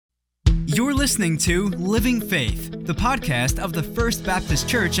You're listening to Living Faith, the podcast of the First Baptist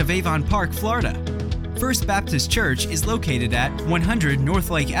Church of Avon Park, Florida. First Baptist Church is located at 100 North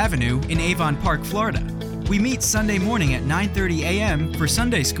Lake Avenue in Avon Park, Florida. We meet Sunday morning at 9:30 a.m. for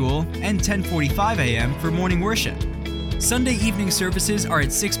Sunday school and 10:45 a.m. for morning worship. Sunday evening services are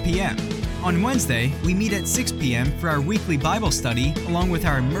at 6 p.m. On Wednesday, we meet at 6 p.m. for our weekly Bible study along with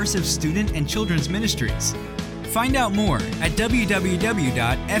our immersive student and children's ministries. Find out more at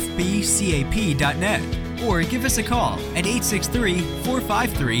www.fbcap.net or give us a call at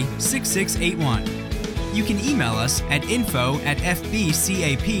 863-453-6681. You can email us at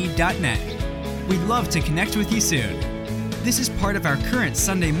info@fbcap.net. We'd love to connect with you soon. This is part of our current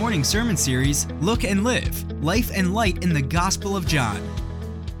Sunday morning sermon series, Look and Live, Life and Light in the Gospel of John.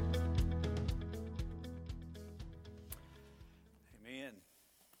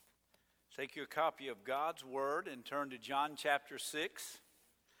 Take your copy of God's Word and turn to John chapter 6,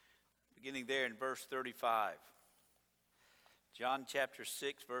 beginning there in verse 35. John chapter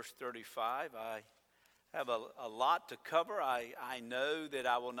 6, verse 35. I have a lot to cover. I know that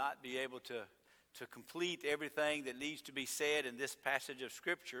I will not be able to complete everything that needs to be said in this passage of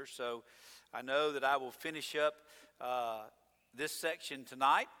Scripture, so I know that I will finish up this section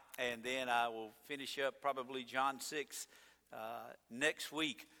tonight, and then I will finish up probably John 6 next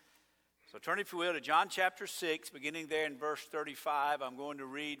week. So turn, if you will, to John chapter 6, beginning there in verse 35. I'm going to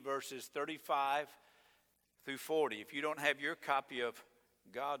read verses 35 through 40. If you don't have your copy of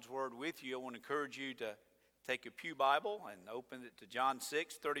God's Word with you, I want to encourage you to take a pew Bible and open it to John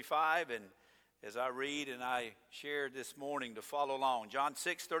 6, 35. And as I read and I share this morning, to follow along. John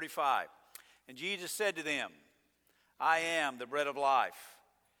 6, 35. And Jesus said to them, I am the bread of life.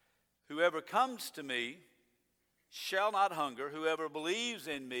 Whoever comes to me shall not hunger. Whoever believes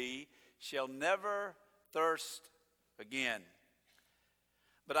in me shall never thirst again.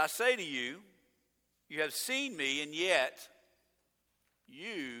 But I say to you, you have seen me, and yet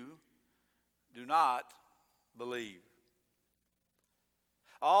you do not believe.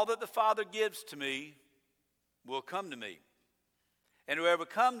 All that the Father gives to me will come to me, and whoever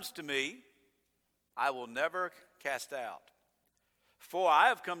comes to me, I will never cast out. For I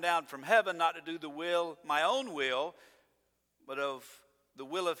have come down from heaven not to do my own will, but of the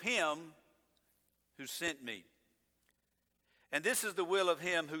will of him who sent me. And this is the will of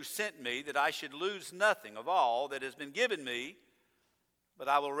him who sent me, that I should lose nothing of all that has been given me, but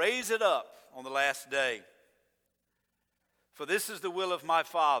I will raise it up on the last day. For this is the will of my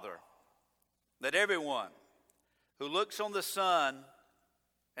Father, that everyone who looks on the Son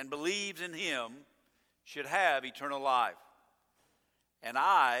and believes in him should have eternal life. And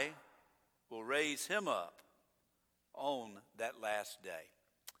I will raise him up on that last day.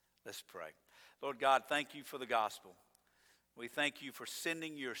 Let's pray. Lord God, thank you for the gospel. We thank you for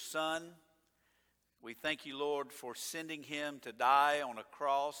sending your Son. We thank you, Lord, for sending him to die on a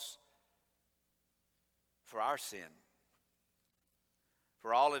cross for our sin.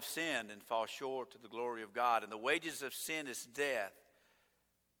 For all have sinned and fall short of the glory of God, and the wages of sin is death.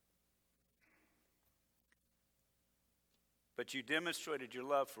 But you demonstrated your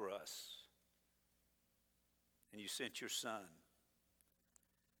love for us, and you sent your Son.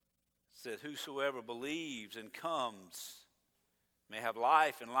 It said, whosoever believes and comes may have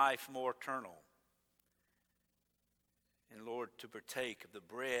life and life more eternal. And Lord, to partake of the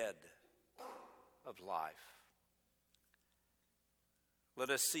bread of life. Let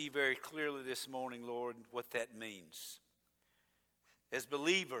us see very clearly this morning, Lord, what that means. As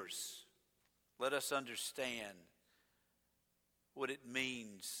believers, let us understand what it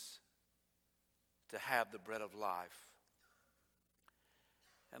means to have the bread of life.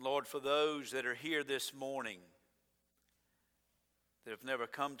 And Lord, for those that are here this morning that have never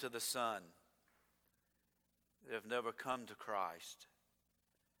come to the Son, that have never come to Christ,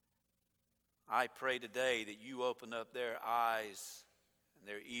 I pray today that you open up their eyes and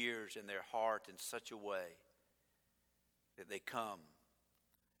their ears and their heart in such a way that they come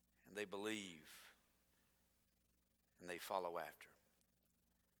and they believe and they follow after.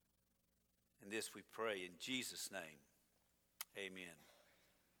 And this we pray in Jesus' name. Amen.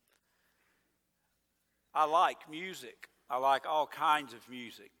 I like music. I like all kinds of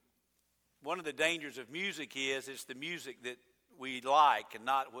music. One of the dangers of music is it's the music that we like and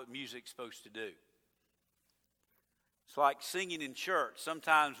not what music's supposed to do. It's like singing in church.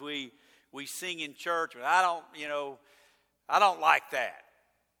 Sometimes we sing in church, but I don't like that.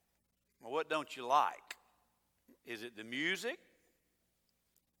 Well, what don't you like? Is it the music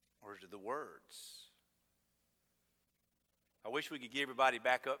or is it the words? I wish we could get everybody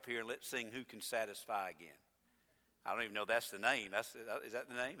back up here and let's sing Who Can Satisfy again. I don't even know that's the name. Is that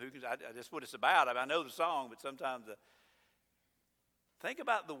the name? That's what it's about. I know the song, but sometimes think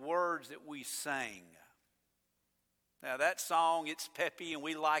about the words that we sang. Now that song, it's peppy and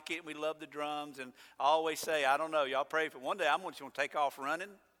we like it and we love the drums. And I always say, I don't know, y'all pray for it. One day I'm just going to take off running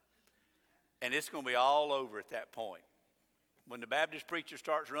and it's going to be all over at that point. When the Baptist preacher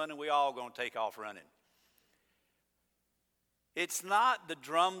starts running, we all going to take off running. It's not the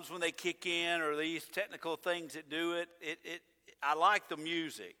drums when they kick in or these technical things that do it. I like the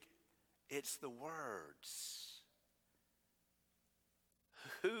music. It's the words.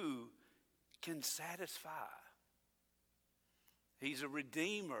 Who can satisfy? He's a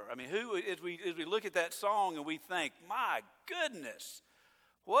redeemer. I mean, as we look at that song and we think, my goodness,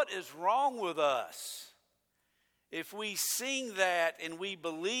 what is wrong with us? If we sing that and we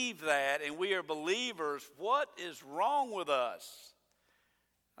believe that and we are believers, what is wrong with us?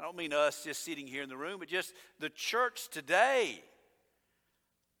 I don't mean us just sitting here in the room, but just the church today.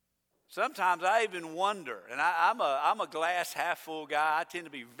 Sometimes I even wonder, and I'm a glass half full guy. I tend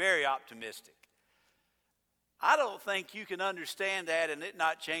to be very optimistic. I don't think you can understand that and it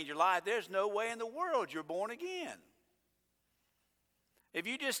not change your life. There's no way in the world you're born again. If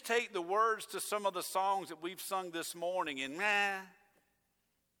you just take the words to some of the songs that we've sung this morning and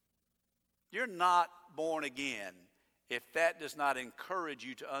you're not born again if that does not encourage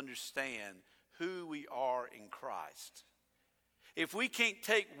you to understand who we are in Christ. If we can't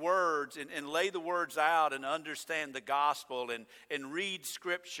take words and lay the words out and understand the gospel and read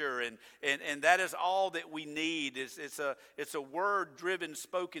scripture and that is all that we need. It's a word-driven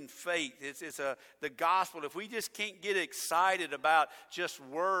spoken faith. It's the gospel. If we just can't get excited about just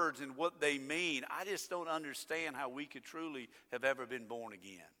words and what they mean, I just don't understand how we could truly have ever been born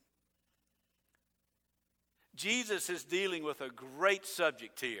again. Jesus is dealing with a great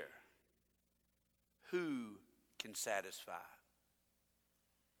subject here. Who can satisfy?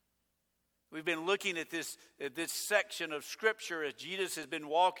 We've been looking at this section of Scripture as Jesus has been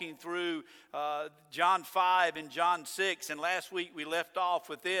walking through John 5 and John 6. And last week we left off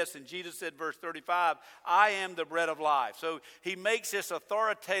with this, and Jesus said, verse 35, I am the bread of life. So he makes this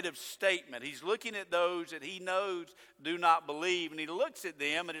authoritative statement. He's looking at those that he knows do not believe, and he looks at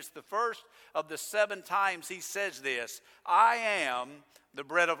them, and it's the first of the 7 times he says this, I am the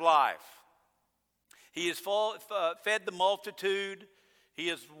bread of life. He has fed the multitude. He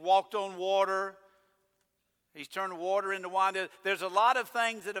has walked on water. He's turned water into wine. There's a lot of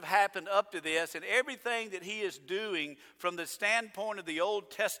things that have happened up to this, and everything that he is doing from the standpoint of the Old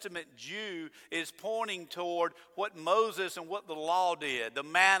Testament Jew is pointing toward what Moses and what the law did. The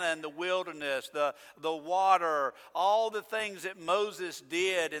manna in the wilderness, the water, all the things that Moses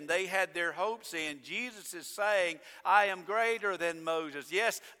did, and they had their hopes in. Jesus is saying, I am greater than Moses.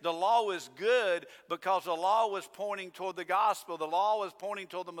 Yes, the law is good because the law was pointing toward the gospel. The law was pointing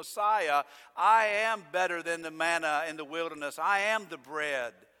toward the Messiah. I am better than the manna in the wilderness. I am the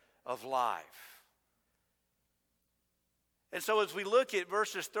bread of life. And so as we look at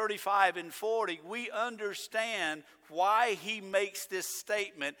verses 35 and 40, we understand why he makes this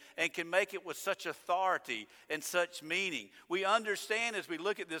statement and can make it with such authority and such meaning. We understand as we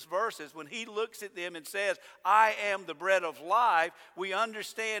look at these verses, when he looks at them and says, I am the bread of life, we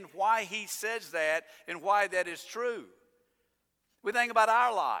understand why he says that and why that is true. We think about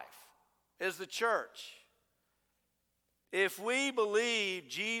our life as the church. If we believe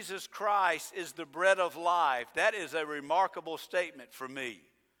Jesus Christ is the bread of life, that is a remarkable statement for me.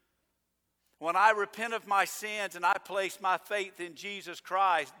 When I repent of my sins and I place my faith in Jesus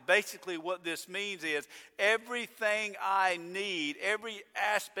Christ, basically what this means is everything I need, every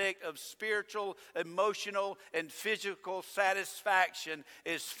aspect of spiritual, emotional, and physical satisfaction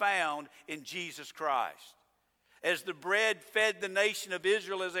is found in Jesus Christ. As the bread fed the nation of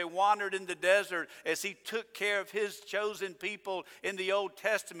Israel as they wandered in the desert, as he took care of his chosen people in the Old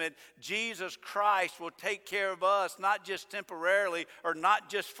Testament, Jesus Christ will take care of us, not just temporarily or not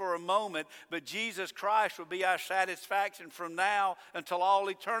just for a moment, but Jesus Christ will be our satisfaction from now until all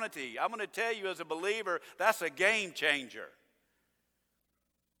eternity. I'm going to tell you as a believer, that's a game changer.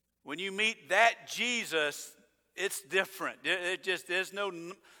 When you meet that Jesus, it's different. There's no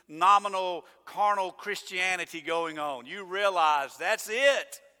nominal carnal Christianity going on. You realize that's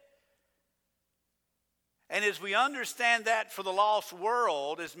it. And as we understand that for the lost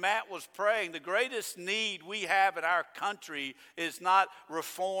world, as Matt was praying, the greatest need we have in our country is not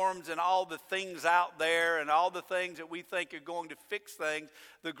reforms and all the things out there and all the things that we think are going to fix things.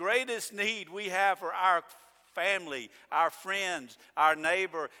 The greatest need we have for our family, our friends, our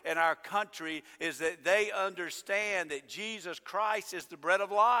neighbor, and our country is that they understand that Jesus Christ is the bread of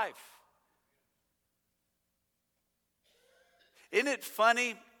life. Isn't it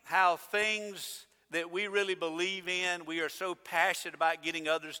funny how things that we really believe in, we are so passionate about getting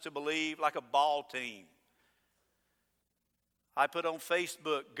others to believe, like a ball team. I put on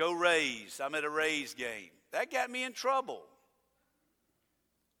Facebook, "Go Rays." I'm at a Rays game. That got me in trouble.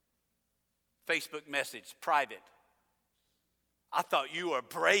 Facebook message, private. "I thought you were a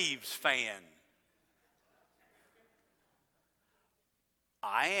Braves fan."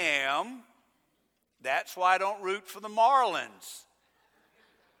 I am. That's why I don't root for the Marlins.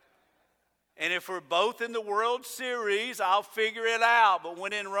 And if we're both in the World Series, I'll figure it out. But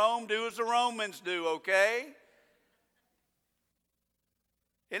when in Rome, do as the Romans do, okay?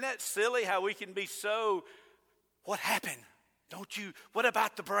 Isn't that silly how we can be so, "What happened? What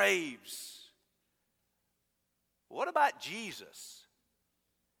about the Braves?" What about Jesus?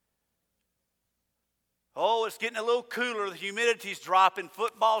 "Oh, it's getting a little cooler. The humidity's dropping.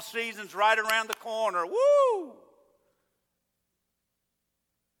 Football season's right around the corner. Woo!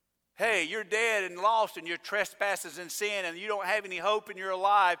 Hey, you're dead and lost in your trespasses and sin, and you don't have any hope in your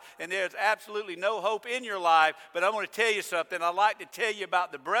life, and there's absolutely no hope in your life. But I want to tell you something. I'd like to tell you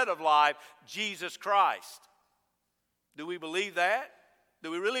about the bread of life, Jesus Christ." Do we believe that?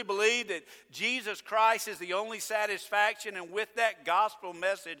 Do we really believe that Jesus Christ is the only satisfaction, and with that gospel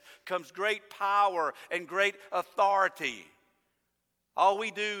message comes great power and great authority? All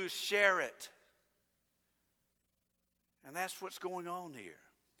we do is share it. And that's what's going on here.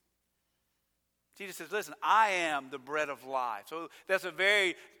 Jesus says, "Listen, I am the bread of life." So that's a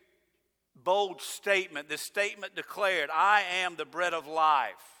very bold statement. The statement declared, "I am the bread of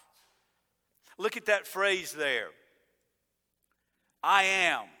life." Look at that phrase there. I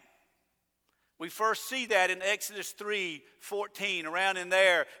am. We first see that in Exodus 3:14, around in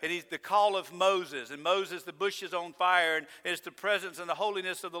there, and the call of Moses. And Moses, the bush is on fire, and it's the presence and the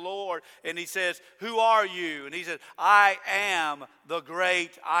holiness of the Lord. And he says, "Who are you?" And he says, "I am the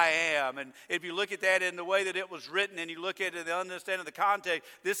great I am." And if you look at that in the way that it was written, and you look at it and understand the context,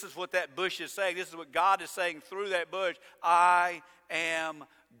 this is what that bush is saying. This is what God is saying through that bush. I am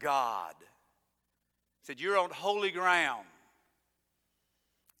God. He said, "You're on holy ground.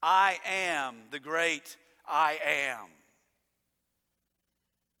 I am the great I am."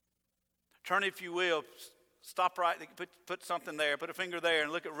 Turn, if you will, stop right, put something there, put a finger there,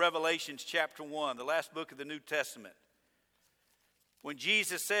 and look at Revelation chapter 1, the last book of the New Testament. When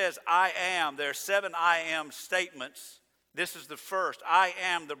Jesus says, "I am," there are 7 I am statements. This is the first. I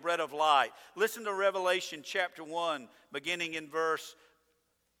am the bread of life. Listen to Revelation chapter 1, beginning in verse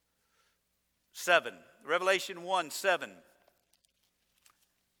 7. Revelation 1:7.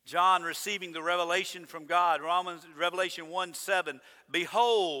 John receiving the revelation from God. Revelation 1:7.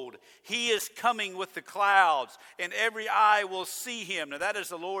 "Behold, he is coming with the clouds, and every eye will see him." Now that is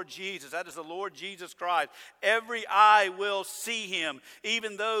the Lord Jesus. That is the Lord Jesus Christ. "Every eye will see him,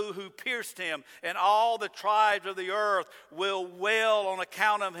 even those who pierced him, and all the tribes of the earth will wail on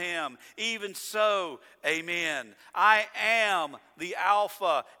account of him. Even so, amen. I am the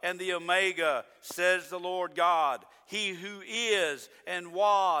Alpha and the Omega, says the Lord God, he who is and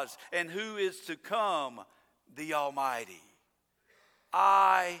was and who is to come, the Almighty.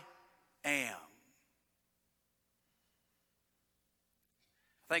 I am."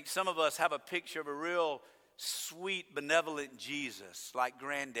 I think some of us have a picture of a real sweet, benevolent Jesus, like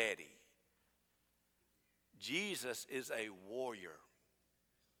Granddaddy. Jesus is a warrior.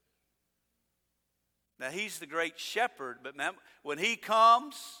 Now, he's the great shepherd, but when he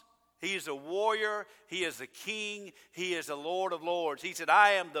comes, he is a warrior, he is a king, he is a Lord of lords. He said,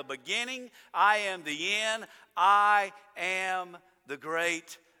 "I am the beginning, I am the end, I am the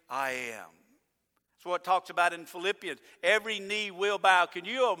great I am." That's what it talks about in Philippians. Every knee will bow. Can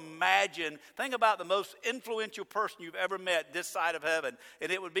you imagine? Think about the most influential person you've ever met this side of heaven.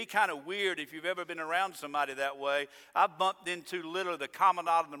 And it would be kind of weird if you've ever been around somebody that way. I bumped into literally the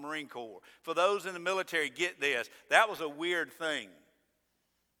Commandant of the Marine Corps. For those in the military, get this. That was a weird thing,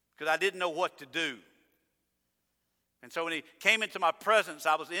 because I didn't know what to do. And so when he came into my presence,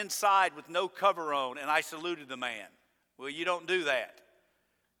 I was inside with no cover on, and I saluted the man. Well, you don't do that.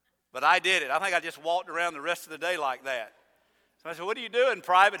 But I did it. I think I just walked around the rest of the day like that. So I said, "What are you doing,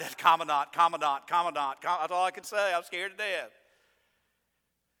 Private?" "That's Commandant, Commandant, Commandant." That's all I could say. I was scared to death.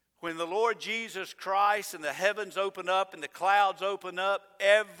 When the Lord Jesus Christ and the heavens open up and the clouds open up,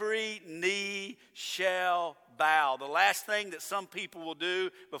 every knee shall bow. The last thing that some people will do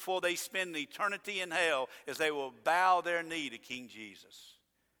before they spend eternity in hell is they will bow their knee to King Jesus.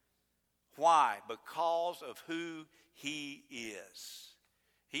 Why? Because of who he is.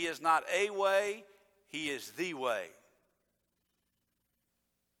 He is not a way, he is the way.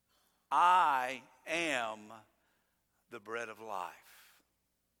 I am the bread of life.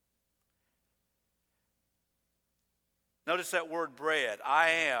 Notice that word bread. I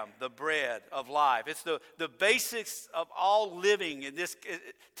am the bread of life. It's the basics of all living. In this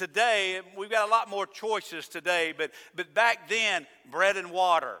today, we've got a lot more choices today, but back then, bread and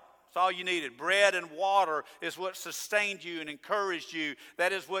water. That's all you needed. Bread and water is what sustained you and encouraged you.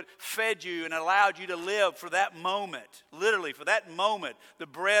 That is what fed you and allowed you to live for that moment. Literally, for that moment, the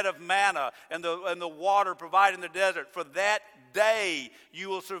bread of manna and the water provided in the desert. For that day you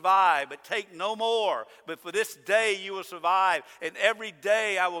will survive, but take no more. But for this day you will survive, and every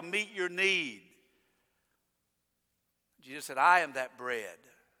day I will meet your need. Jesus said, I am that bread.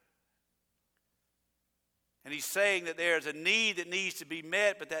 And he's saying that there's a need that needs to be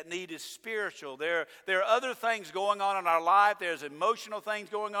met, but that need is spiritual. There are other things going on in our life. There's emotional things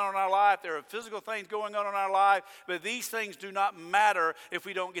going on in our life. There are physical things going on in our life. But these things do not matter if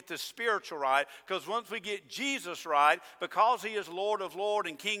we don't get the spiritual right. Because once we get Jesus right, because he is Lord of Lords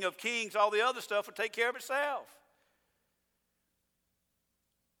and King of Kings, all the other stuff will take care of itself.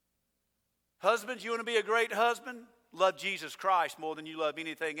 Husbands, you want to be a great husband? Love Jesus Christ more than you love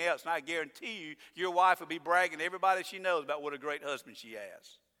anything else. And I guarantee you, your wife will be bragging to everybody she knows about what a great husband she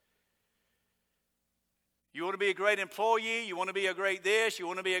has. You want to be a great employee, you want to be a great this, you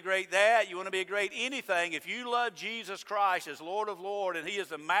want to be a great that, you want to be a great anything. If you love Jesus Christ as Lord of Lords and he is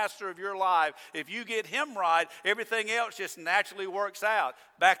the master of your life, if you get him right, everything else just naturally works out.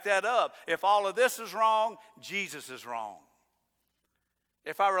 Back that up. If all of this is wrong, Jesus is wrong.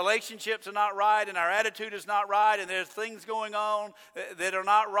 If our relationships are not right and our attitude is not right and there's things going on that are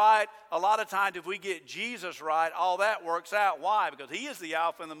not right, a lot of times if we get Jesus right, all that works out. Why? Because he is the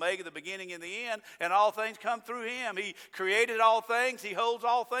Alpha and the Omega, the beginning and the end, and all things come through him. He created all things. He holds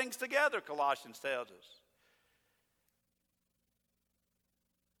all things together, Colossians tells us.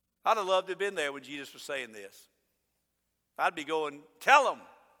 I'd have loved to have been there when Jesus was saying this. I'd be going, tell them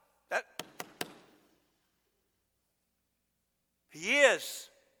that. He is.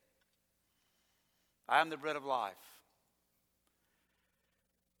 I am the bread of life.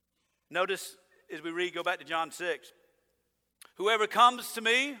 Notice as we read, go back to John 6. Whoever comes to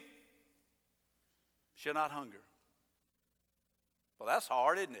me shall not hunger. Well, that's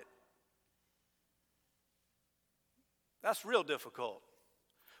hard, isn't it? That's real difficult.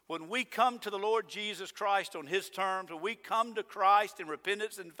 When we come to the Lord Jesus Christ on his terms, when we come to Christ in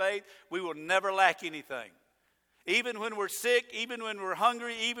repentance and faith, we will never lack anything. Even when we're sick, even when we're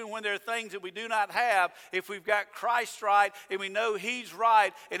hungry, even when there are things that we do not have, if we've got Christ right and we know he's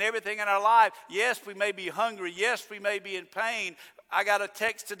right in everything in our life, yes, we may be hungry. Yes, we may be in pain. I got a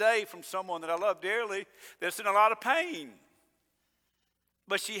text today from someone that I love dearly that's in a lot of pain.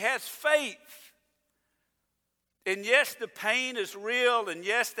 But she has faith. And yes, the pain is real, and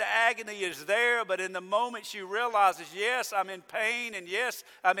yes, the agony is there, but in the moment she realizes, yes, I'm in pain, and yes,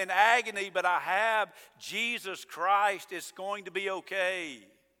 I'm in agony, but I have Jesus Christ. It's going to be okay.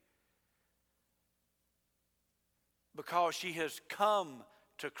 Because she has come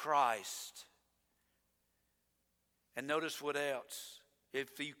to Christ. And notice what else.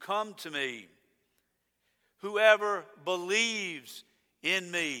 If you come to me, whoever believes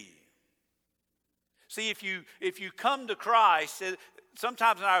in me. See, if you come to Christ,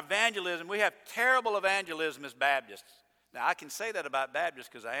 sometimes in our evangelism, we have terrible evangelism as Baptists. Now, I can say that about Baptists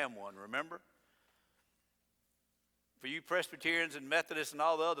because I am one, remember? For you Presbyterians and Methodists and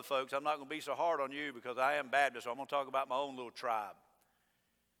all the other folks, I'm not going to be so hard on you because I am Baptist, so I'm going to talk about my own little tribe.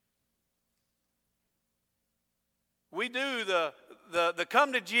 We do the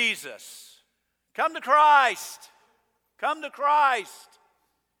come to Jesus. Come to Christ. Come to Christ.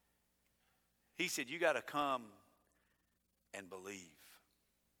 He said, you got to come and believe.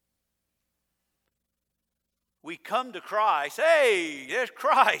 We come to Christ. Hey, there's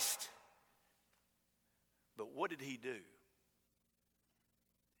Christ. But what did he do?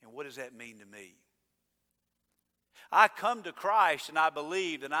 And what does that mean to me? I come to Christ and I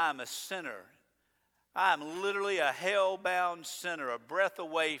believe that I'm a sinner. I'm literally a hell-bound sinner, a breath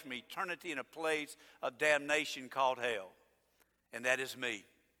away from eternity in a place of damnation called hell. And that is me.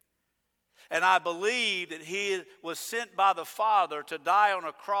 And I believe that he was sent by the Father to die on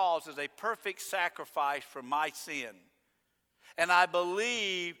a cross as a perfect sacrifice for my sin. And I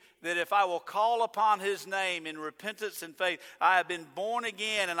believe that if I will call upon his name in repentance and faith, I have been born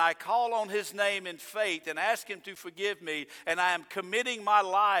again, and I call on his name in faith and ask him to forgive me, and I am committing my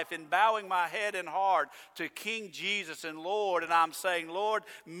life and bowing my head and heart to King Jesus and Lord, and I'm saying, Lord,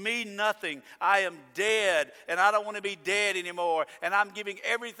 me nothing. I am dead, and I don't want to be dead anymore, and I'm giving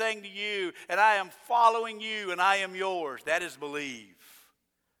everything to you, and I am following you, and I am yours. That is believe.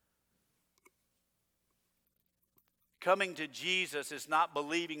 Coming to Jesus is not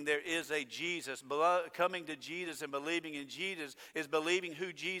believing there is a Jesus. Coming to Jesus and believing in Jesus is believing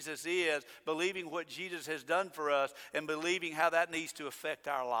who Jesus is, believing what Jesus has done for us, and believing how that needs to affect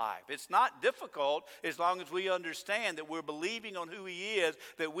our life. It's not difficult as long as we understand that we're believing on who He is,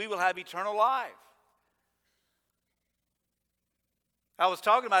 that we will have eternal life. I was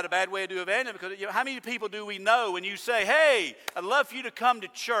talking about a bad way to do evangelism because how many people do we know when you say, hey, I'd love for you to come to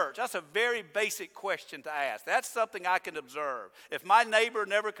church? That's a very basic question to ask. That's something I can observe. If my neighbor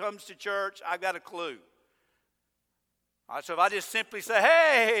never comes to church, I've got a clue. All right, so if I just simply say,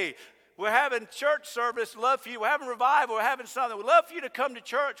 hey, we're having church service, love for you, we're having revival, we're having something, we'd love for you to come to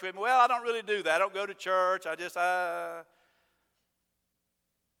church with me. Well, I don't really do that. I don't go to church. I just,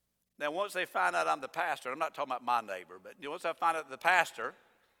 Now, once they find out I'm the pastor, I'm not talking about my neighbor, but once I find out the pastor,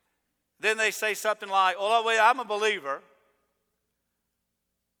 then they say something like, oh, wait, I'm a believer.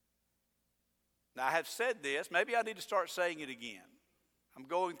 Now, I have said this. Maybe I need to start saying it again. I'm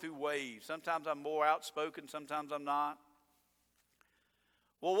going through waves. Sometimes I'm more outspoken, sometimes I'm not.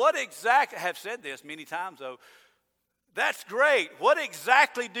 Well, what exactly, I have said this many times, though. That's great. What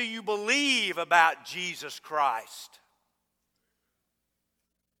exactly do you believe about Jesus Christ?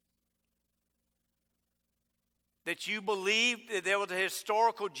 That you believed that there was a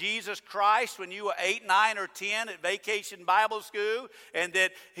historical Jesus Christ when you were 8, 9, or 10 at Vacation Bible School, and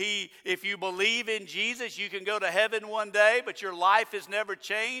that if you believe in Jesus, you can go to heaven one day, but your life has never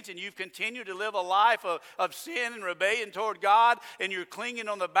changed, and you've continued to live a life of sin and rebellion toward God, and you're clinging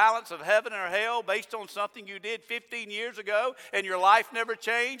on the balance of heaven or hell based on something you did 15 years ago, and your life never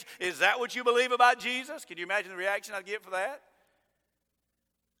changed? Is that what you believe about Jesus? Can you imagine the reaction I'd get for that?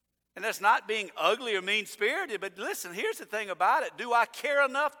 And that's not being ugly or mean-spirited, but listen, here's the thing about it. Do I care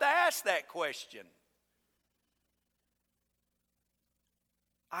enough to ask that question?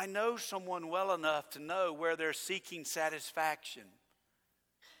 I know someone well enough to know where they're seeking satisfaction.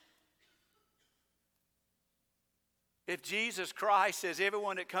 If Jesus Christ says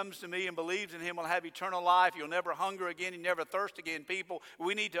everyone that comes to me and believes in Him will have eternal life, you'll never hunger again, you never thirst again, people,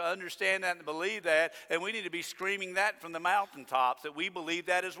 we need to understand that and believe that, and we need to be screaming that from the mountaintops, that we believe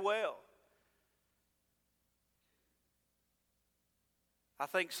that as well. I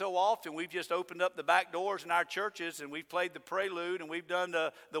think so often we've just opened up the back doors in our churches and we've played the prelude and we've done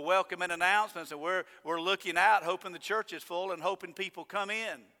the welcome and announcements, and we're looking out hoping the church is full and hoping people come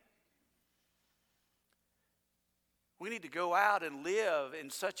in. We need to go out and live in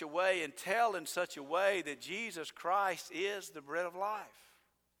such a way and tell in such a way that Jesus Christ is the bread of life.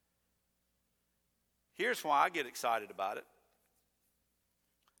 Here's why I get excited about it.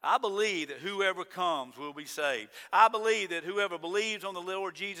 I believe that whoever comes will be saved. I believe that whoever believes on the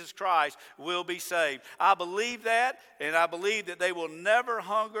Lord Jesus Christ will be saved. I believe that, and I believe that they will never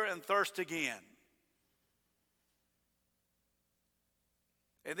hunger and thirst again.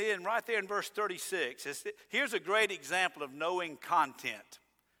 And then right there in verse 36, here's a great example of knowing content.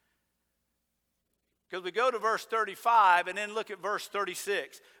 Because we go to verse 35 and then look at verse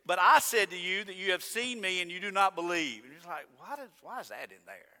 36. But I said to you that you have seen me and you do not believe. And you're like, why is that in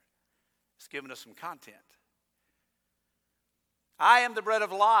there? It's giving us some content. I am the bread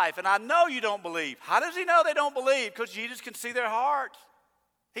of life, and I know you don't believe. How does He know they don't believe? Because Jesus can see their hearts.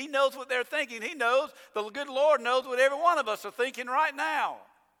 He knows what they're thinking. He knows, the good Lord knows what every one of us are thinking right now.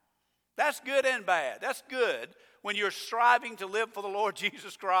 That's good and bad. That's good when you're striving to live for the Lord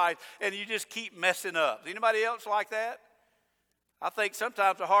Jesus Christ and you just keep messing up. Is anybody else like that? I think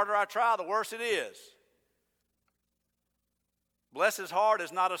sometimes the harder I try, the worse it is. Bless His heart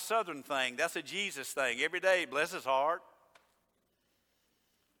is not a Southern thing. That's a Jesus thing. Every day, bless His heart.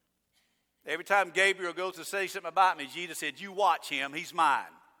 Every time Gabriel goes to say something about me, Jesus said, you watch him. He's mine.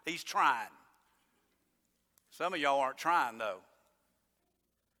 He's trying. Some of y'all aren't trying, though.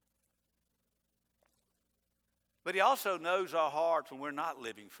 But He also knows our hearts when we're not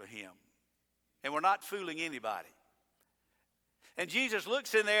living for Him. And we're not fooling anybody. And Jesus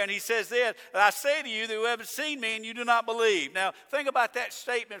looks in there and He says this, I say to you that whoever has seen me and you do not believe. Now, think about that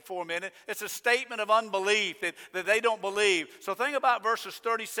statement for a minute. It's a statement of unbelief, that they don't believe. So think about verses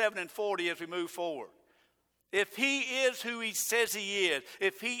 37 and 40 as we move forward. If He is who He says He is,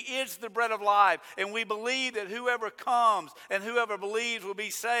 if He is the bread of life, and we believe that whoever comes and whoever believes will be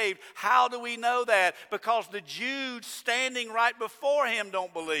saved, how do we know that? Because the Jews standing right before Him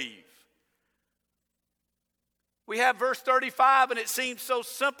don't believe. We have verse 35 and it seems so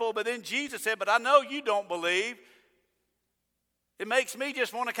simple, but then Jesus said, but I know you don't believe. It makes me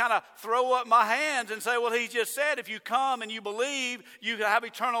just want to kind of throw up my hands and say, well, He just said, if you come and you believe, you have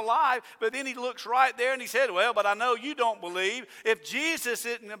eternal life. But then He looks right there and He said, well, but I know you don't believe. If Jesus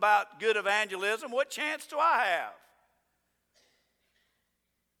isn't about good evangelism, what chance do I have?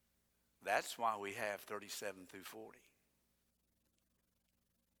 That's why we have 37 through 40.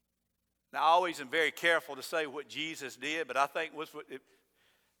 Now, I always am very careful to say what Jesus did, but I think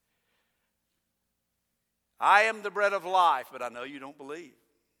I am the bread of life, but I know you don't believe.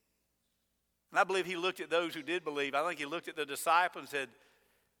 And I believe he looked at those who did believe. I think he looked at the disciples and said,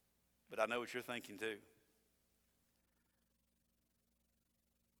 but I know what you're thinking too.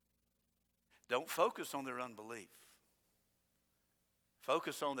 Don't focus on their unbelief.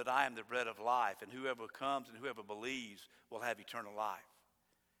 Focus on that I am the bread of life, and whoever comes and whoever believes will have eternal life.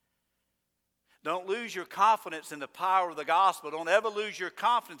 Don't lose your confidence in the power of the gospel. Don't ever lose your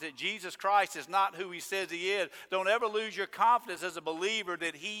confidence that Jesus Christ is not who he says he is. Don't ever lose your confidence as a believer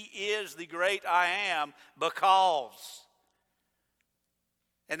that he is the great I am, because.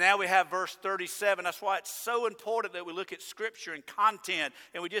 And now we have verse 37. That's why it's so important that we look at Scripture and content,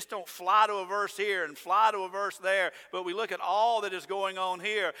 and we just don't fly to a verse here and fly to a verse there, but we look at all that is going on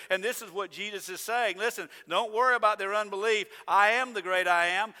here. And this is what Jesus is saying. Listen, don't worry about their unbelief. I am the great I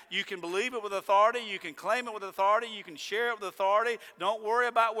am. You can believe it with authority. You can claim it with authority. You can share it with authority. Don't worry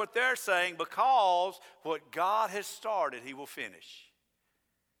about what they're saying, because what God has started, he will finish.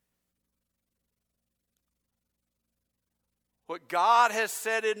 What God has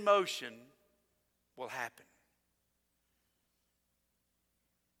set in motion will happen.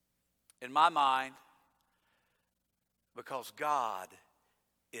 In my mind, because God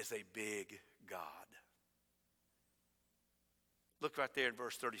is a big God. Look right there in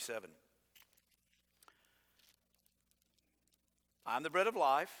verse 37. I'm the bread of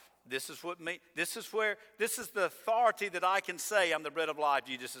life. This is the authority that I can say I'm the bread of life,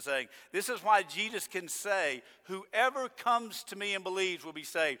 Jesus is saying. This is why Jesus can say, whoever comes to me and believes will be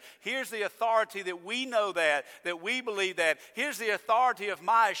saved. Here's the authority that we know that we believe that. Here's the authority of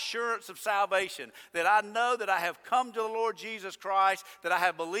my assurance of salvation, that I know that I have come to the Lord Jesus Christ, that I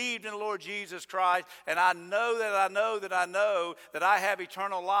have believed in the Lord Jesus Christ, and I know that I know that I know that I have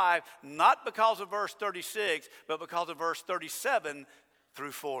eternal life, not because of verse 36, but because of verse 37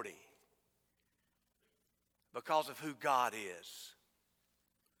 through 40. Because of who God is.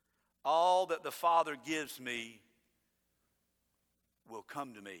 All that the Father gives me will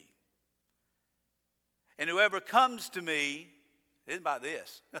come to me. And whoever comes to me, it isn't about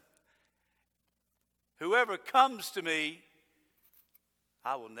this. Whoever comes to me,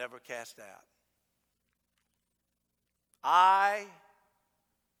 I will never cast out. I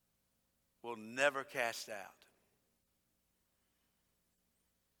will never cast out.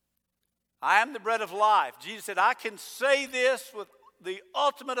 I am the bread of life. Jesus said, I can say this with the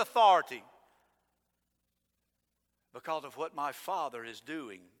ultimate authority because of what my Father is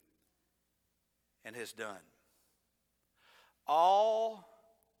doing and has done. All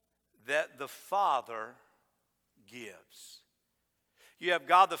that the Father gives. You have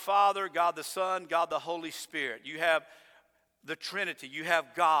God the Father, God the Son, God the Holy Spirit. You have the Trinity. You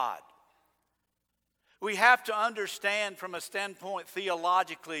have God. We have to understand from a standpoint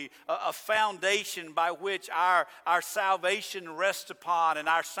theologically a foundation by which our salvation rests upon and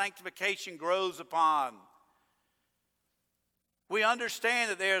our sanctification grows upon. We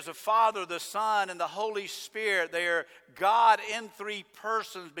understand that there's a Father, the Son, and the Holy Spirit. They are God in three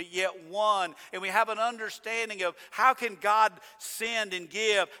persons, but yet one. And we have an understanding of how can God send and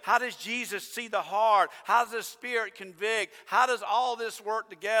give? How does Jesus see the heart? How does the Spirit convict? How does all this work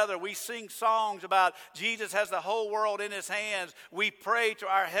together? We sing songs about Jesus has the whole world in his hands. We pray to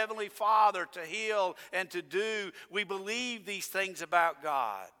our Heavenly Father to heal and to do. We believe these things about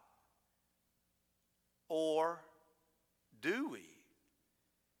God. Or do we?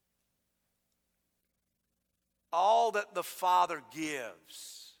 All that the Father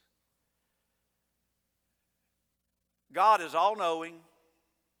gives. God is all-knowing,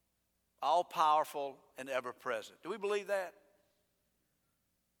 all-powerful, and ever-present. Do we believe that?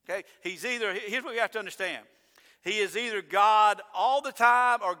 Okay, here's what we have to understand. He is either God all the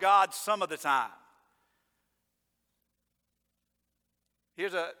time or God some of the time.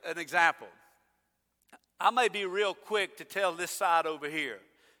 Here's an example. I may be real quick to tell this side over here,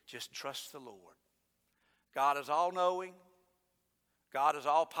 just trust the Lord. God is all-knowing. God is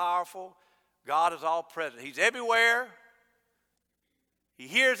all-powerful. God is all-present. He's everywhere. He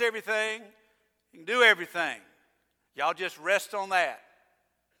hears everything. He can do everything. Y'all just rest on that.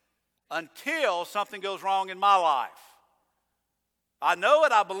 Until something goes wrong in my life. I know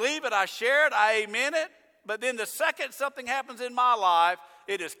it, I believe it, I share it, I amen it. But then the second something happens in my life,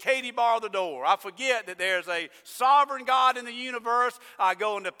 it is Katie bar the door. I forget that there's a sovereign God in the universe. I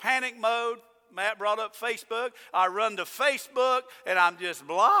go into panic mode. Matt brought up Facebook. I run to Facebook and I'm just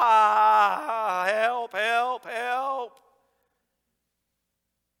blah, help, help, help.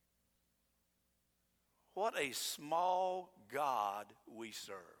 What a small God we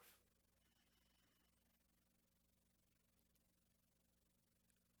serve.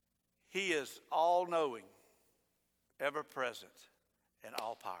 He is all-knowing, ever-present, and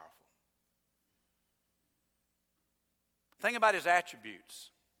all-powerful. Think about his attributes.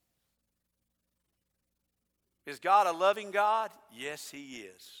 Is God a loving God? Yes, he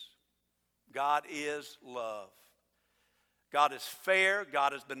is. God is love. God is fair.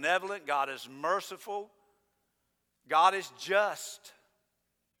 God is benevolent. God is merciful. God is just.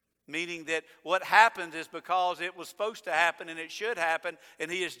 Meaning that what happens is because it was supposed to happen and it should happen,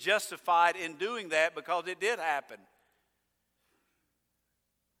 and he is justified in doing that because it did happen.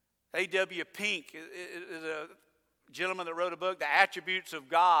 A.W. Pink is a gentleman that wrote a book, The Attributes of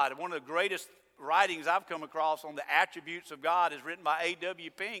God. One of the greatest writings I've come across on the attributes of God is written by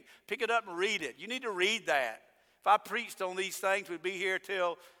A.W. Pink. Pick it up and read it. You need to read that. If I preached on these things, we'd be here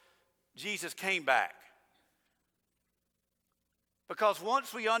till Jesus came back. Because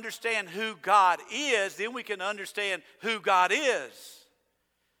once we understand who God is, then we can understand who God is.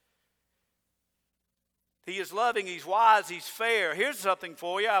 He is loving, he's wise, he's fair. Here's something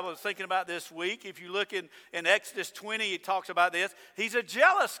for you. I was thinking about this week. If you look in Exodus 20, it talks about this. He's a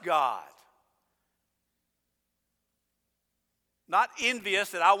jealous God. Not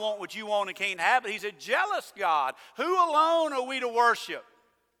envious that I want what you want and can't have, but he's a jealous God. Who alone are we to worship?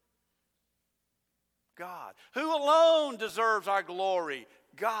 God. Who alone deserves our glory?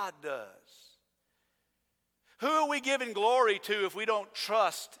 God does. Who are we giving glory to if we don't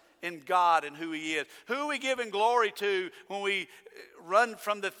trust in God and who he is? Who are we giving glory to when we run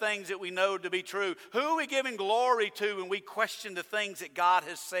from the things that we know to be true? Who are we giving glory to when we question the things that God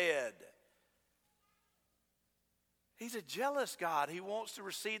has said? He's a jealous God. He wants to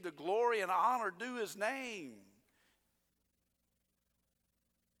receive the glory and honor due his name.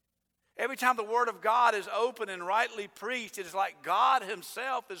 Every time the Word of God is open and rightly preached, it is like God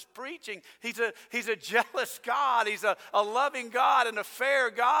himself is preaching. He's a jealous God. He's a loving God and a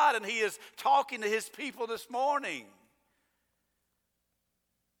fair God, and he is talking to his people this morning.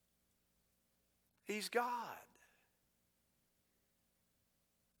 He's God.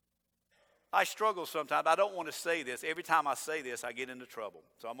 I struggle sometimes. I don't want to say this. Every time I say this, I get into trouble.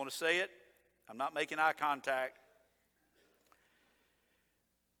 So I'm going to say it. I'm not making eye contact.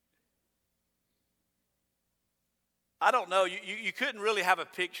 I don't know, you couldn't really have a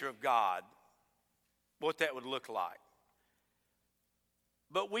picture of God, what that would look like.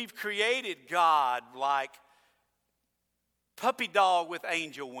 But we've created God like puppy dog with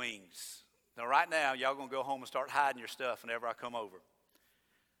angel wings. Now right now, y'all going to go home and start hiding your stuff whenever I come over.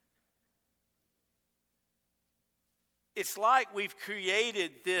 It's like we've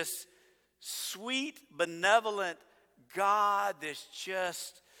created this sweet, benevolent God that's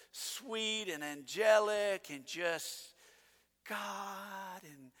just sweet and angelic and just God,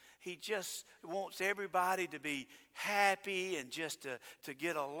 and he just wants everybody to be happy and just to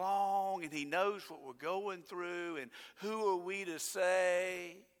get along, and he knows what we're going through, and who are we to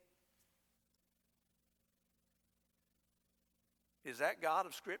say? Is that God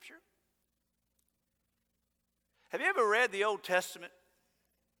of Scripture? Have you ever read the Old Testament?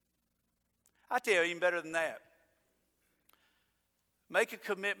 I tell you, even better than that. Make a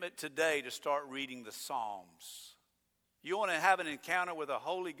commitment today to start reading the Psalms. You want to have an encounter with a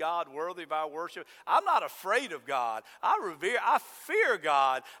holy God worthy of our worship? I'm not afraid of God. I fear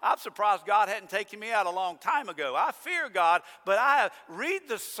God. I'm surprised God hadn't taken me out a long time ago. I fear God, but read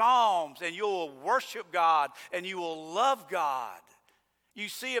the Psalms and you will worship God and you will love God. You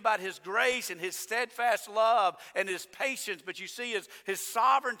see about his grace and his steadfast love and his patience, but you see his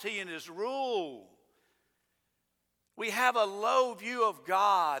sovereignty and his rule. We have a low view of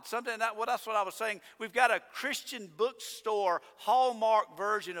God. That's what I was saying. We've got a Christian bookstore Hallmark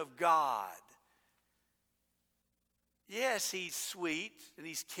version of God. Yes, he's sweet and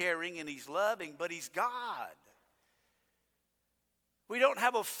he's caring and he's loving, but he's God. We don't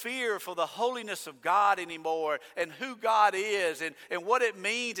have a fear for the holiness of God anymore and who God is and what it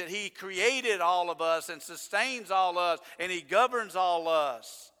means that he created all of us and sustains all of us and he governs all of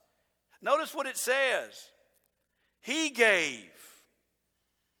us. Notice what it says. He gave.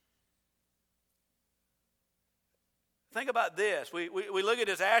 Think about this. We look at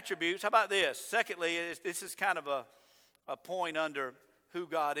his attributes. How about this? Secondly, this is kind of a point under who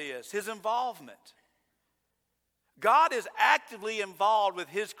God is. His involvement. God is actively involved with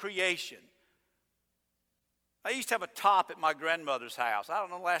his creation. I used to have a top at my grandmother's house. I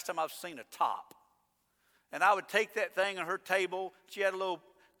don't know the last time I've seen a top. And I would take that thing on her table. She had a little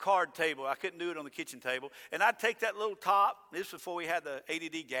card table. I couldn't do it on the kitchen table. And I'd take that little top. This was before we had the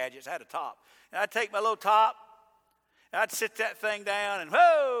ADD gadgets. I had a top. And I'd take my little top, and I'd sit that thing down, and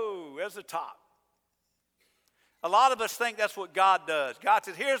whoa, there's the top. A lot of us think that's what God does. God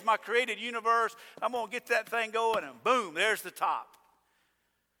says, here's my created universe. I'm going to get that thing going, and boom, there's the top.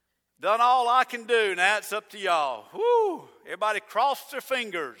 Done all I can do. Now it's up to y'all. Woo! Everybody cross their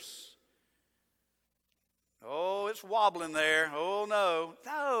fingers. Oh, it's wobbling there. Oh, no.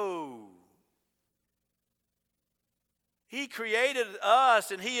 No. He created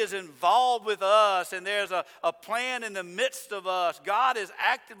us, and He is involved with us, and there's a plan in the midst of us. God is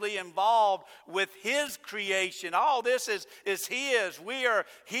actively involved with His creation. All this is His. We are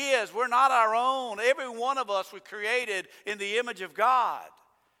His. We're not our own. Every one of us were created in the image of God.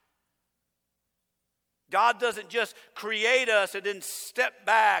 God doesn't just create us and then step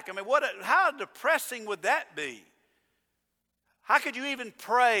back. I mean, how depressing would that be? How could you even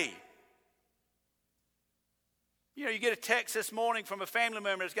pray? You know, you get a text this morning from a family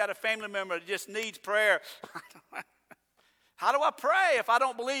member that's got a family member that just needs prayer. How do I pray if I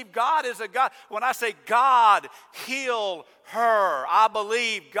don't believe God is a God? When I say God, heal her, I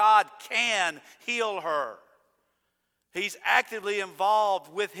believe God can heal her. He's actively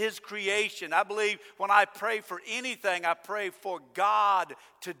involved with His creation. I believe when I pray for anything, I pray for God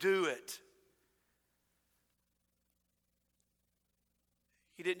to do it.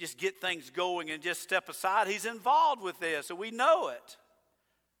 He didn't just get things going and just step aside. He's involved with this, so we know it.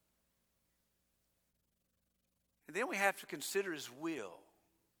 And then we have to consider His will.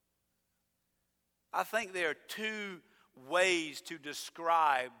 I think there are two ways to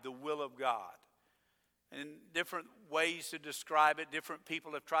describe the will of God. And different ways to describe it. Different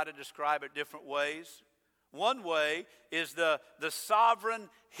people have tried to describe it different ways. One way is the sovereign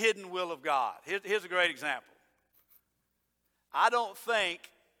hidden will of God. Here's a great example. I don't think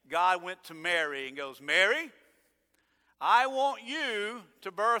God went to Mary and goes, Mary, I want you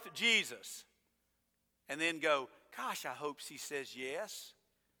to birth Jesus. And then go, gosh, I hope she says yes.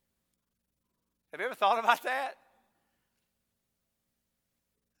 Have you ever thought about that?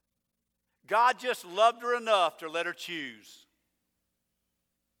 God just loved her enough to let her choose.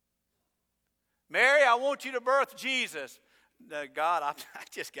 Mary, I want you to birth Jesus. No, God, I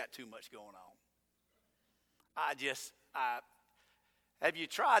just got too much going on. Have you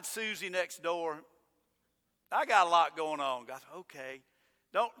tried Susie next door? I got a lot going on. God, okay.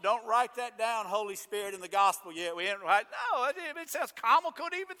 Don't write that down, Holy Spirit, in the gospel yet. We ain't right. No, it sounds comical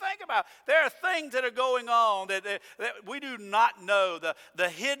to even think about. There are things that are going on that we do not know. The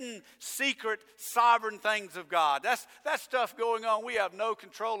hidden, secret, sovereign things of God. That's stuff going on we have no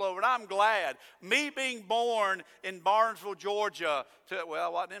control over. And I'm glad. Me being born in Barnesville, Georgia. I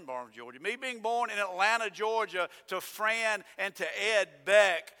wasn't in Barnesville, Georgia. Me being born in Atlanta, Georgia, to Fran and to Ed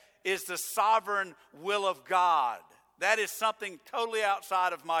Beck is the sovereign will of God. That is something totally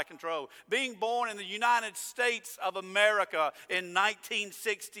outside of my control. Being born in the United States of America in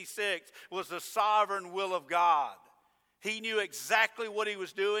 1966 was the sovereign will of God. He knew exactly what He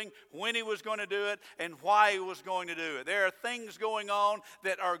was doing, when He was going to do it, and why He was going to do it. There are things going on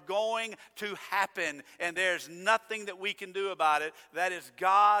that are going to happen, and there's nothing that we can do about it. That is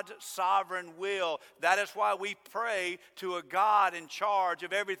God's sovereign will. That is why we pray to a God in charge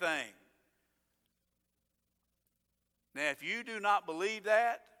of everything. Now, if you do not believe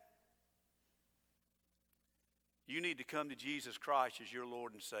that, you need to come to Jesus Christ as your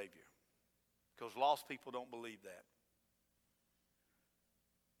Lord and Savior, because lost people don't believe that.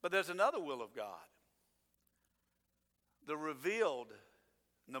 But there's another will of God, the revealed,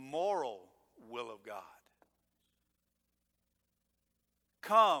 the moral will of God.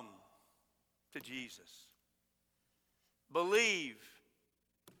 Come to Jesus. Believe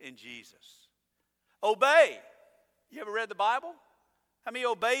in Jesus. Obey. You ever read the Bible? How many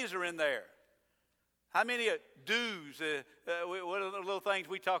obeys are in there? How many do's? What are the little things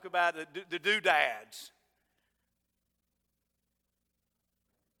we talk about, the doodads?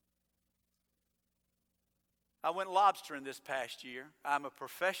 I went lobstering this past year. I'm a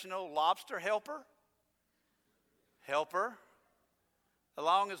professional lobster helper,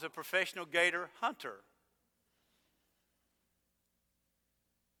 along as a professional gator hunter.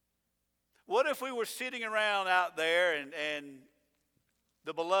 What if we were sitting around out there and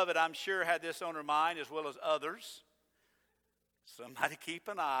the beloved, I'm sure, had this on her mind as well as others. Somebody keep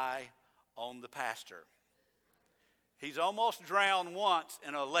an eye on the pastor. He's almost drowned once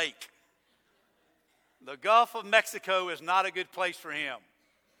in a lake. The Gulf of Mexico is not a good place for him.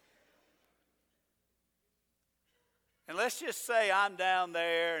 And let's just say I'm down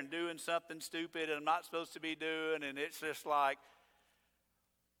there and doing something stupid and I'm not supposed to be doing, and it's just like,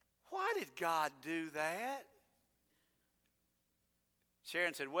 why did God do that?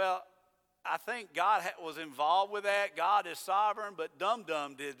 Sharon said, well, I think God was involved with that. God is sovereign, but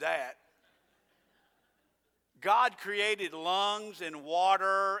Dum-Dum did that. God created lungs and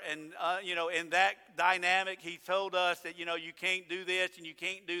water, and in that dynamic, he told us that, you can't do this and you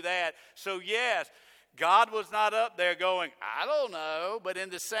can't do that. So yes, God was not up there going, I don't know. But in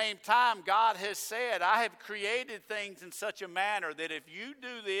the same time, God has said, I have created things in such a manner that if you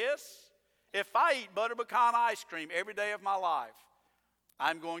do this, if I eat butter pecan ice cream every day of my life,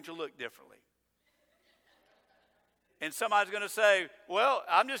 I'm going to look differently. And somebody's going to say, well,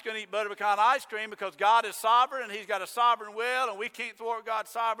 I'm just going to eat butter pecan ice cream because God is sovereign and he's got a sovereign will and we can't thwart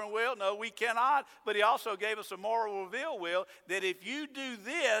God's sovereign will. No, we cannot. But he also gave us a moral reveal will that if you do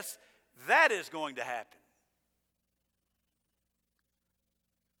this, that is going to happen.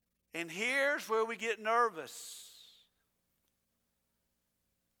 And here's where we get nervous.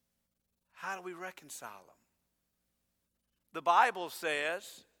 How do we reconcile them? The Bible says,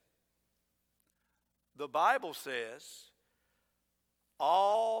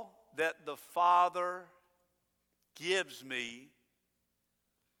 all that the Father gives me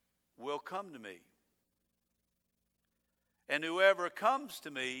will come to me. And whoever comes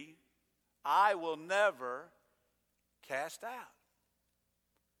to me, I will never cast out.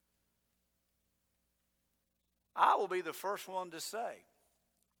 I will be the first one to say,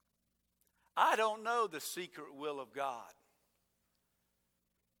 I don't know the secret will of God,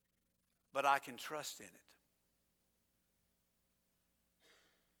 but I can trust in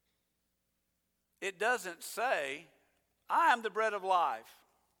it. It doesn't say, I am the bread of life.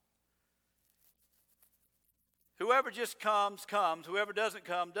 Whoever just comes, comes. Whoever doesn't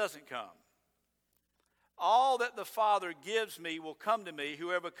come, doesn't come. All that the Father gives me will come to me.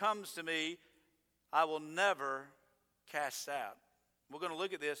 Whoever comes to me, I will never cast out. We're going to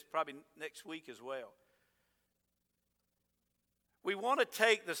look at this probably next week as well. We want to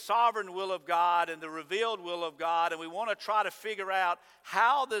take the sovereign will of God and the revealed will of God, and we want to try to figure out,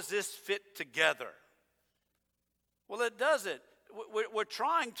 how does this fit together? Well, it doesn't. We're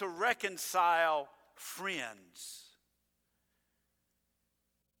trying to reconcile friends.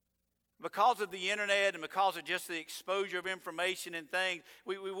 Because of the internet and because of just the exposure of information and things,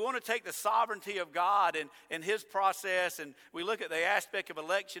 we want to take the sovereignty of God and his process, and we look at the aspect of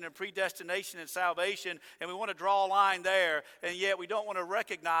election and predestination and salvation, and we want to draw a line there, and yet we don't want to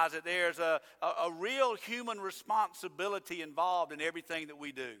recognize that there's a real human responsibility involved in everything that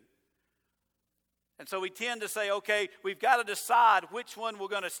we do. And so we tend to say, okay, we've got to decide which one we're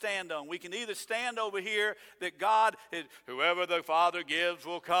going to stand on. We can either stand over here that God, whoever the Father gives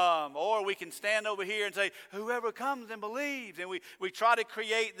will come. Or we can stand over here and say, whoever comes and believes. And we try to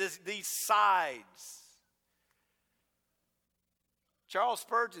create these sides. Charles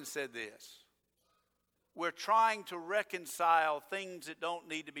Spurgeon said this. We're trying to reconcile things that don't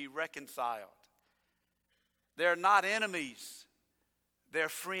need to be reconciled. They're not enemies. They're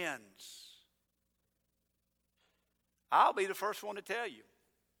friends. I'll be the first one to tell you.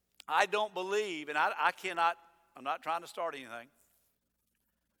 I don't believe, and I cannot, I'm not trying to start anything.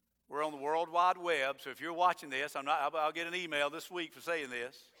 We're on the World Wide Web, so if you're watching this, I'll get an email this week for saying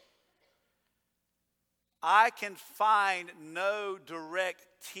this. I can find no direct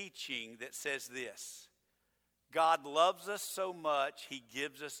teaching that says this. God loves us so much, he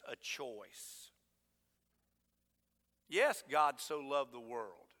gives us a choice. Yes, God so loved the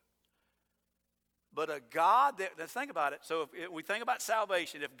world. But a God that, let's think about it. So if we think about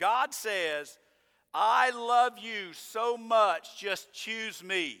salvation, if God says, I love you so much, just choose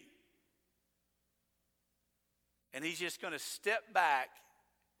me. And he's just going to step back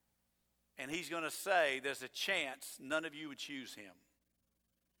and he's going to say, there's a chance none of you would choose him.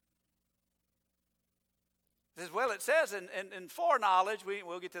 He says, well, it says in foreknowledge,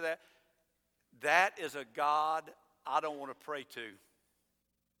 we'll get to that. That is a God I don't want to pray to.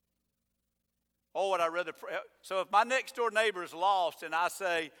 Oh, would I rather pray? So if my next door neighbor is lost and I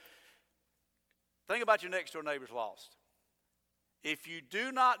say, think about your next door neighbor's lost. If you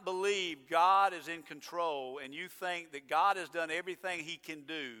do not believe God is in control and you think that God has done everything he can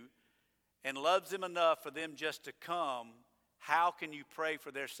do and loves them enough for them just to come, how can you pray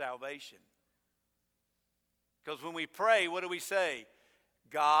for their salvation? Because when we pray, what do we say?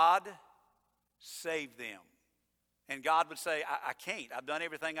 God, save them. And God would say, I can't. I've done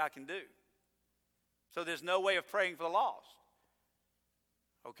everything I can do. So there's no way of praying for the lost.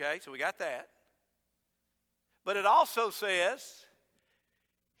 Okay, so we got that. But it also says,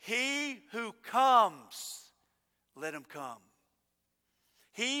 he who comes, let him come.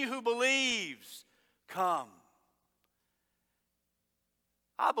 He who believes, come.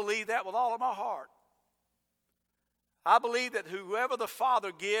 I believe that with all of my heart. I believe that whoever the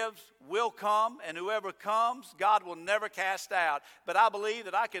Father gives will come, and whoever comes, God will never cast out. But I believe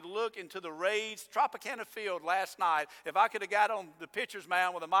that I could look into the raised Tropicana Field last night. If I could have got on the pitcher's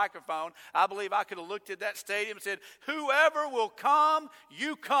mound with a microphone, I believe I could have looked at that stadium and said, whoever will come,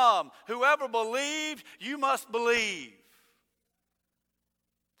 you come. Whoever believes, you must believe.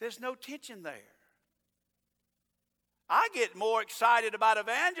 There's no tension there. I get more excited about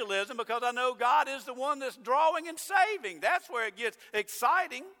evangelism because I know God is the one that's drawing and saving. That's where it gets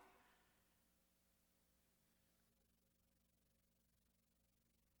exciting.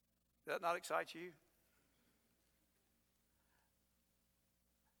 Does that not excite you?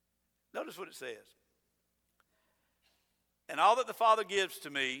 Notice what it says. And all that the Father gives to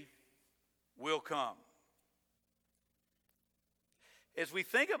me will come. As we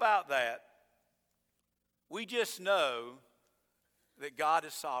think about that, we just know that God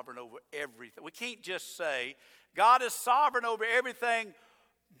is sovereign over everything. We can't just say, God is sovereign over everything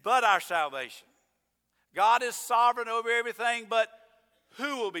but our salvation. God is sovereign over everything but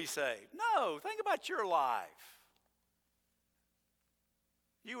who will be saved. No, think about your life.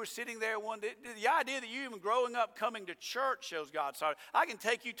 You were sitting there one day. The idea that you even growing up coming to church shows God's sovereign. I can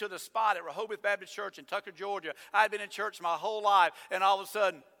take you to the spot at Rehoboth Baptist Church in Tucker, Georgia. I had been in church my whole life, and all of a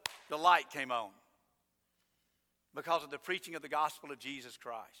sudden, the light came on. Because of the preaching of the gospel of Jesus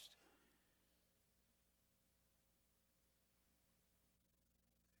Christ.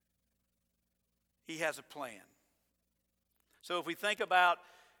 He has a plan. So if we think about,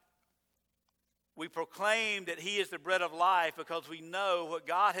 we proclaim that He is the bread of life because we know what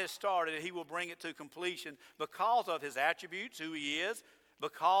God has started, He will bring it to completion because of His attributes, who He is,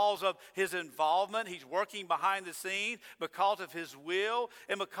 because of His involvement, He's working behind the scenes, because of His will,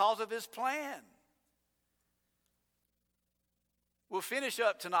 and because of His plan. We'll finish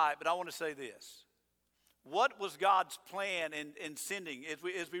up tonight, but I want to say this. What was God's plan in sending?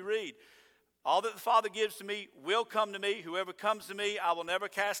 As we read, all that the Father gives to me will come to me. Whoever comes to me, I will never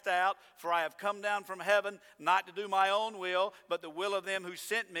cast out. For I have come down from heaven, not to do my own will, but the will of them who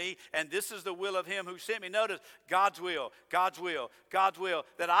sent me. And this is the will of Him who sent me. Notice, God's will, God's will, God's will,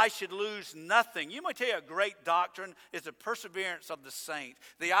 that I should lose nothing. You might tell you a great doctrine is the perseverance of the saint.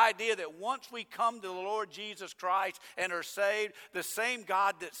 The idea that once we come to the Lord Jesus Christ and are saved, the same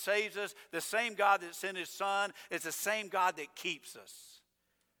God that saves us, the same God that sent His Son, is the same God that keeps us.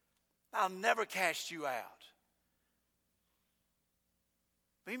 I'll never cast you out.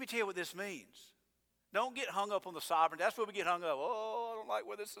 But let me tell you what this means. Don't get hung up on the sovereignty. That's where we get hung up. Oh, I don't like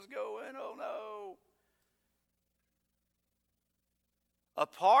where this is going. Oh, no.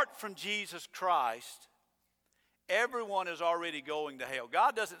 Apart from Jesus Christ, everyone is already going to hell.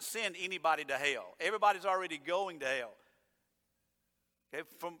 God doesn't send anybody to hell. Everybody's already going to hell. Okay?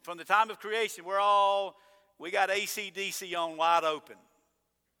 From the time of creation, we got AC/DC on wide open.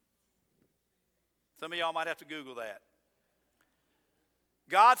 Some of y'all might have to Google that.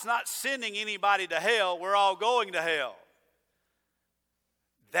 God's not sending anybody to hell. We're all going to hell.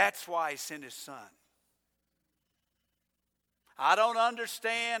 That's why He sent His Son. I don't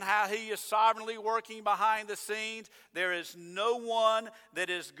understand how He is sovereignly working behind the scenes. There is no one that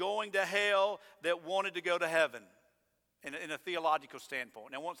is going to hell that wanted to go to heaven in a theological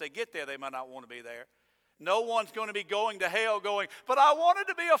standpoint. Now, once they get there, they might not want to be there. No one's going to be going to hell going, but I wanted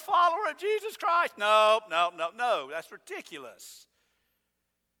to be a follower of Jesus Christ. No. That's ridiculous.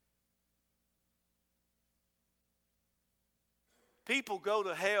 People go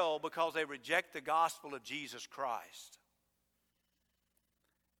to hell because they reject the gospel of Jesus Christ.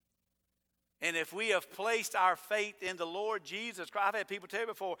 And if we have placed our faith in the Lord Jesus Christ, I've had people tell me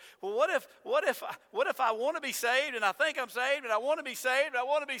before, well, what if I want to be saved and I think I'm saved and I want to be saved and I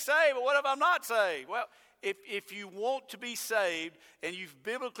want to be saved, but what if I'm not saved? Well, if you want to be saved and you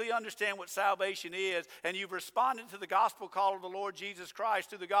biblically understand what salvation is and you've responded to the gospel call of the Lord Jesus Christ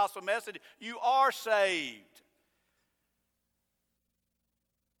through the gospel message, you are saved.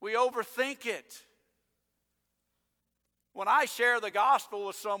 We overthink it. When I share the gospel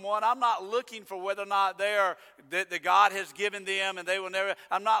with someone, I'm not looking for whether or not that God has given them and they will never.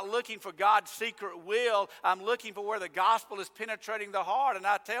 I'm not looking for God's secret will. I'm looking for where the gospel is penetrating the heart. And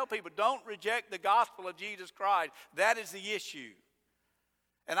I tell people, don't reject the gospel of Jesus Christ. That is the issue.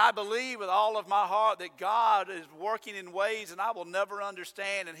 And I believe with all of my heart that God is working in ways that I will never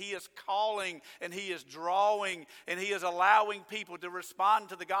understand. And He is calling and He is drawing and He is allowing people to respond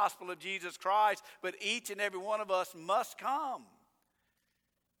to the gospel of Jesus Christ. But each and every one of us must come.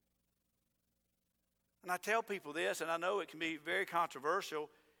 And I tell people this, and I know it can be very controversial.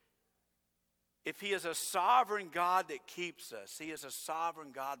 if He is a sovereign God that keeps us, He is a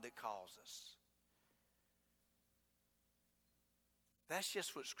sovereign God that calls us. That's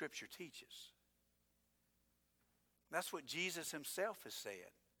just what Scripture teaches. That's what Jesus Himself has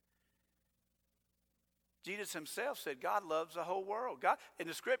said. Jesus Himself said God loves the whole world. And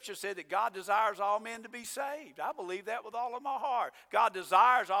the Scripture said that God desires all men to be saved. I believe that with all of my heart. God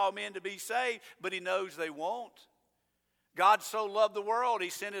desires all men to be saved, but He knows they won't. God so loved the world, He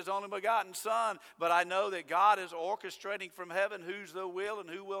sent His only begotten Son. But I know that God is orchestrating from heaven who's the will and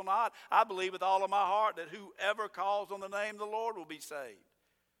who will not. I believe with all of my heart that whoever calls on the name of the Lord will be saved.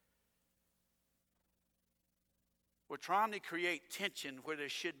 We're trying to create tension where there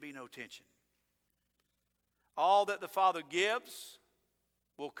should be no tension. All that the Father gives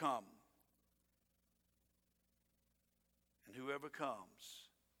will come. And whoever comes,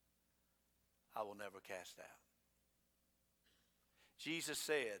 I will never cast out. Jesus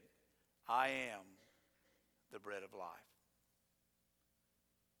said, I am the bread of life.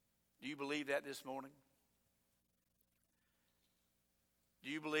 Do you believe that this morning? Do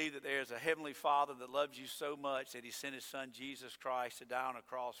you believe that there's a heavenly Father that loves you so much that He sent His Son Jesus Christ to die on a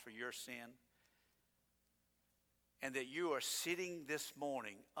cross for your sin? And that you are sitting this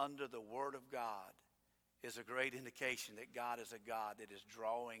morning under the Word of God is a great indication that God is a God that is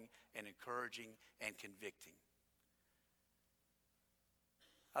drawing and encouraging and convicting.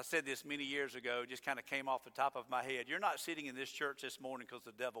 I said this many years ago, just kind of came off the top of my head. You're not sitting in this church this morning because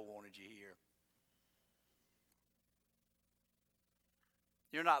the devil wanted you here.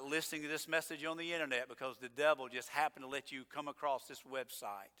 You're not listening to this message on the internet because the devil just happened to let you come across this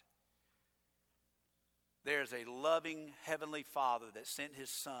website. There's a loving Heavenly Father that sent His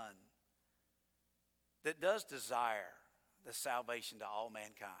Son that does desire the salvation to all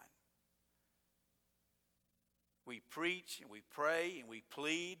mankind. We preach and we pray and we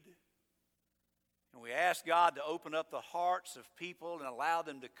plead and we ask God to open up the hearts of people and allow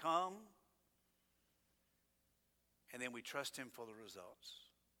them to come. And then we trust Him for the results.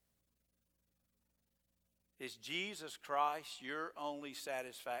 Is Jesus Christ your only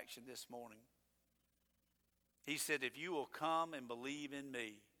satisfaction this morning? He said, if you will come and believe in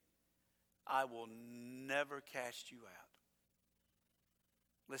me, I will never cast you out.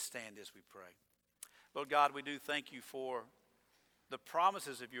 Let's stand as we pray. Lord God, we do thank you for the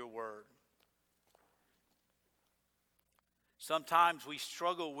promises of your word. Sometimes we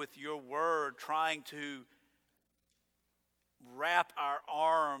struggle with your word, trying to wrap our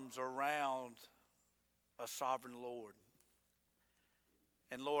arms around a sovereign Lord.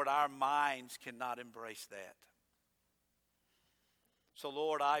 And Lord, our minds cannot embrace that. So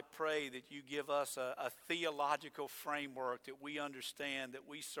Lord, I pray that you give us a theological framework that we understand that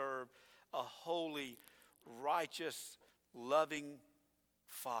we serve a holy, righteous, loving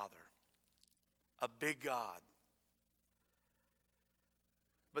Father, a big God.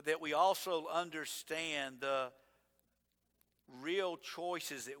 But that we also understand the real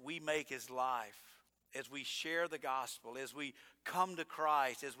choices that we make as life, as we share the gospel, as we come to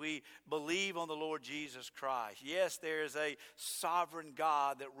Christ, as we believe on the Lord Jesus Christ. Yes, there is a sovereign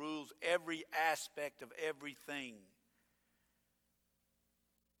God that rules every aspect of everything.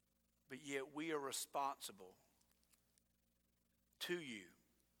 But yet we are responsible to you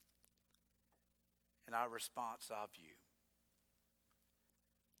and our response of you.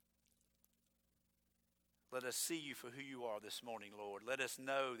 Let us see you for who you are this morning, Lord. Let us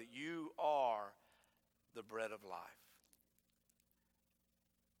know that you are the bread of life.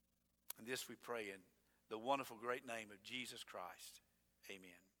 And this we pray in the wonderful great name of Jesus Christ.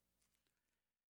 Amen.